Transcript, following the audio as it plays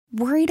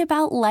Worried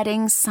about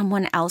letting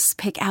someone else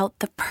pick out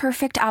the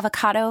perfect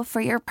avocado for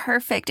your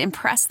perfect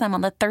impress them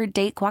on the third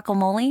date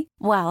guacamole?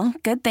 Well,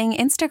 good thing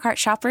Instacart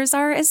shoppers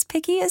are as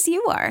picky as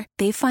you are.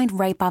 They find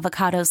ripe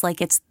avocados like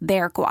it's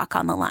their guac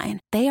on the line.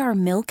 They are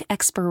milk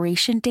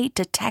expiration date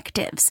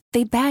detectives.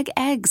 They bag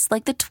eggs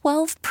like the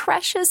 12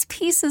 precious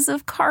pieces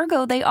of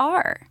cargo they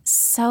are.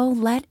 So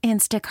let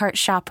Instacart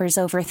shoppers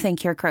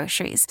overthink your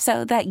groceries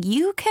so that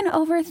you can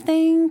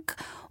overthink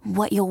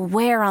what you'll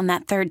wear on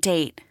that third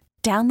date.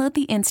 Download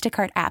the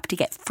Instacart app to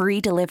get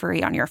free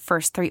delivery on your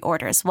first 3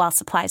 orders while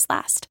supplies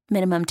last.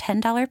 Minimum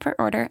 $10 per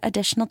order.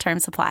 Additional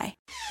terms apply.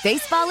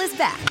 Baseball is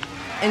back,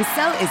 and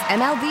so is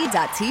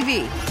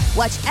MLB.tv.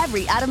 Watch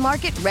every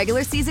out-of-market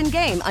regular season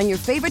game on your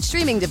favorite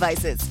streaming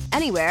devices.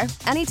 Anywhere,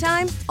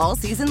 anytime, all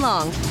season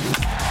long.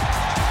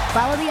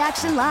 Follow the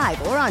action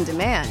live or on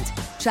demand.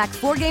 Track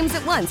 4 games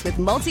at once with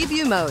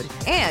multi-view mode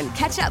and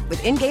catch up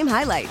with in-game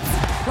highlights.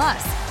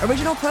 Plus,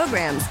 original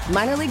programs,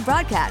 minor league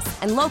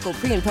broadcasts, and local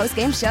pre- and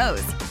post-game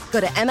shows. Go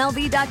to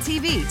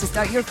MLB.tv to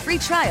start your free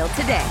trial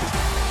today.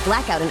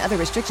 Blackout and other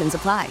restrictions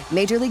apply.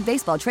 Major League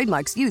Baseball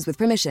trademarks used with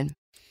permission.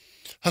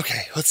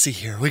 Okay, let's see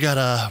here. We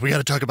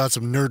gotta talk about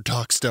some nerd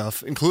talk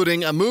stuff,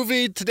 including a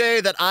movie today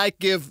that I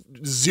give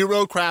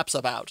zero craps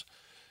about,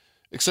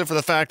 except for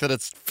the fact that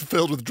it's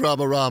filled with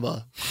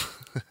drama-rama.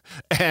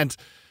 And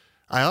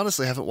I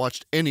honestly haven't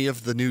watched any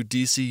of the new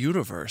DC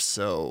universe,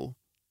 so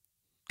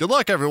good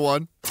luck,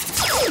 everyone.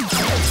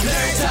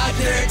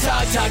 Nerd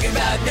talk, talking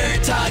about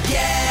nerd talk,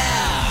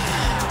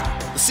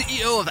 yeah! The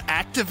CEO of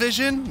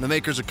Activision, the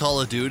makers of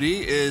Call of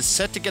Duty, is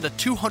set to get a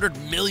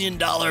 $200 million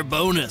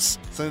bonus,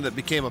 something that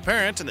became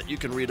apparent and that you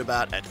can read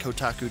about at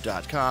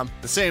Kotaku.com.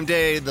 The same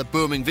day, the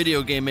booming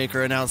video game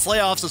maker announced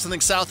layoffs of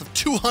something south of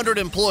 200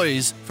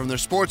 employees from their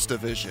sports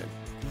division.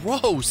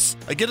 Gross.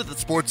 I get it that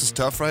sports is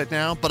tough right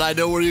now, but I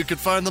know where you could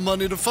find the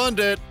money to fund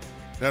it.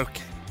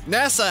 Okay.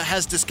 NASA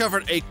has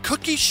discovered a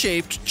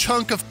cookie-shaped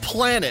chunk of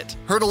planet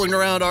hurtling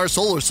around our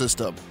solar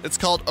system. It's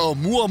called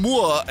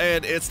Oumuamua,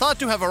 and it's thought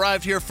to have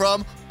arrived here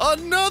from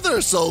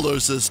another solar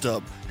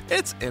system.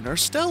 It's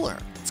interstellar.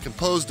 It's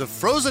composed of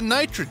frozen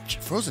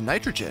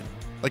nitrogen?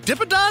 Like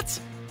Dippin' Dots?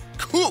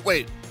 Cool.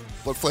 Wait,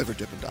 what flavor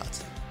Dippin'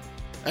 Dots?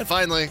 And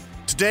finally,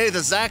 today, the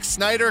Zack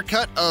Snyder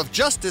cut of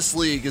Justice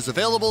League is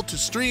available to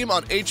stream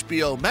on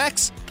HBO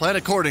Max. Plan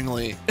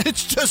accordingly.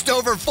 It's just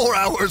over 4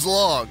 hours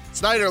long.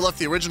 Snyder left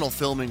the original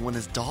filming when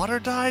his daughter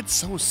died.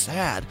 So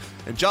sad.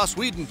 And Joss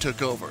Whedon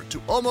took over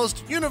to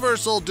almost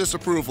universal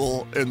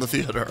disapproval in the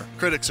theater.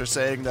 Critics are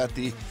saying that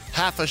the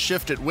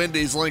half-a-shifted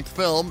Wendy's length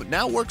film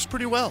now works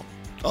pretty well.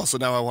 Also,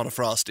 now I want a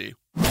Frosty.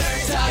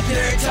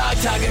 Nerd talk,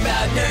 talking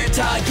about nerd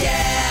talk,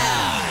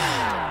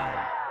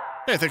 yeah!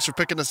 Hey, thanks for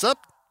picking us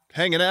up.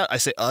 Hanging out. I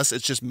say us,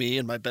 it's just me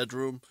in my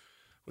bedroom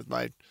with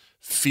my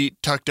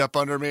feet tucked up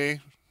under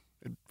me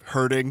and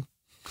hurting.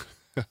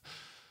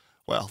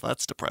 Well,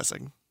 that's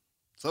depressing.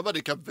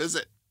 Somebody come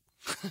visit.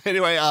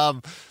 Anyway,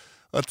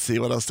 let's see.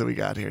 What else do we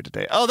got here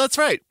today? Oh, that's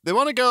right. They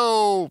want to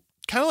go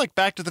kind of like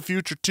Back to the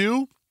Future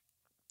 2,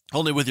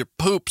 only with your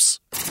poops.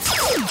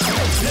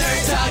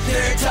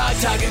 Nerd talk,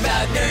 talking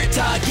about nerd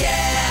talk,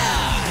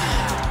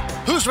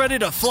 yeah! Who's ready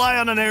to fly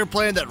on an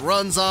airplane that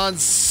runs on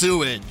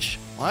sewage?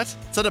 What?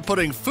 Instead of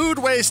putting food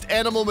waste,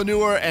 animal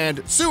manure,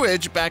 and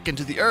sewage back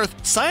into the earth,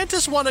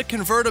 scientists want to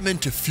convert them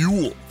into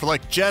fuel for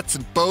like jets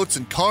and boats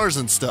and cars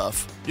and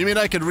stuff. You mean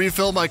I could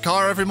refill my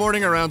car every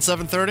morning around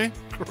 7:30?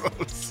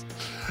 Gross.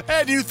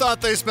 And you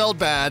thought they smelled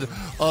bad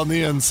on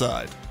the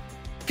inside.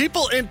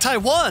 People in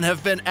Taiwan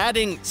have been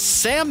adding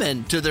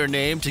salmon to their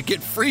name to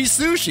get free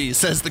sushi,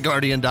 says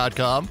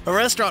TheGuardian.com. A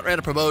restaurant ran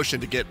a promotion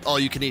to get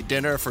all-you-can-eat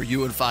dinner for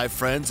you and 5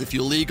 friends if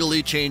you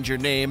legally change your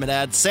name and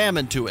add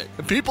salmon to it.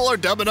 And people are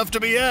dumb enough to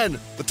be in.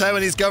 The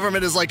Taiwanese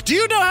government is like, do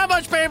you know how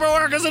much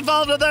paperwork is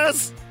involved in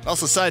this?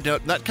 Also, side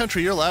note, in that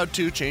country, you're allowed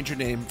to change your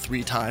name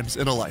 3 times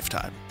in a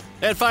lifetime.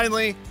 And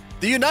finally,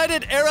 the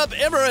United Arab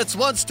Emirates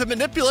wants to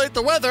manipulate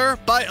the weather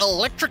by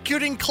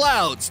electrocuting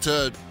clouds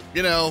to,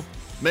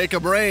 make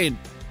them rain.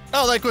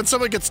 Oh, like when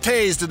someone gets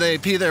tased and they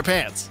pee their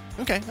pants.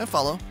 Okay, I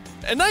follow.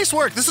 And nice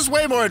work. This is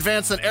way more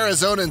advanced than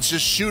Arizonans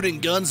just shooting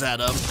guns at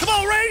them. Come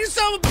on, rain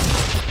yourself!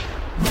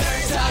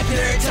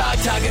 Nerd talk,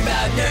 talking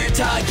about nerd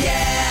talk,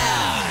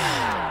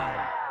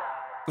 yeah!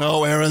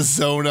 Oh,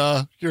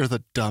 Arizona. You're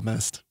the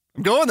dumbest.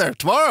 I'm going there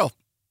tomorrow.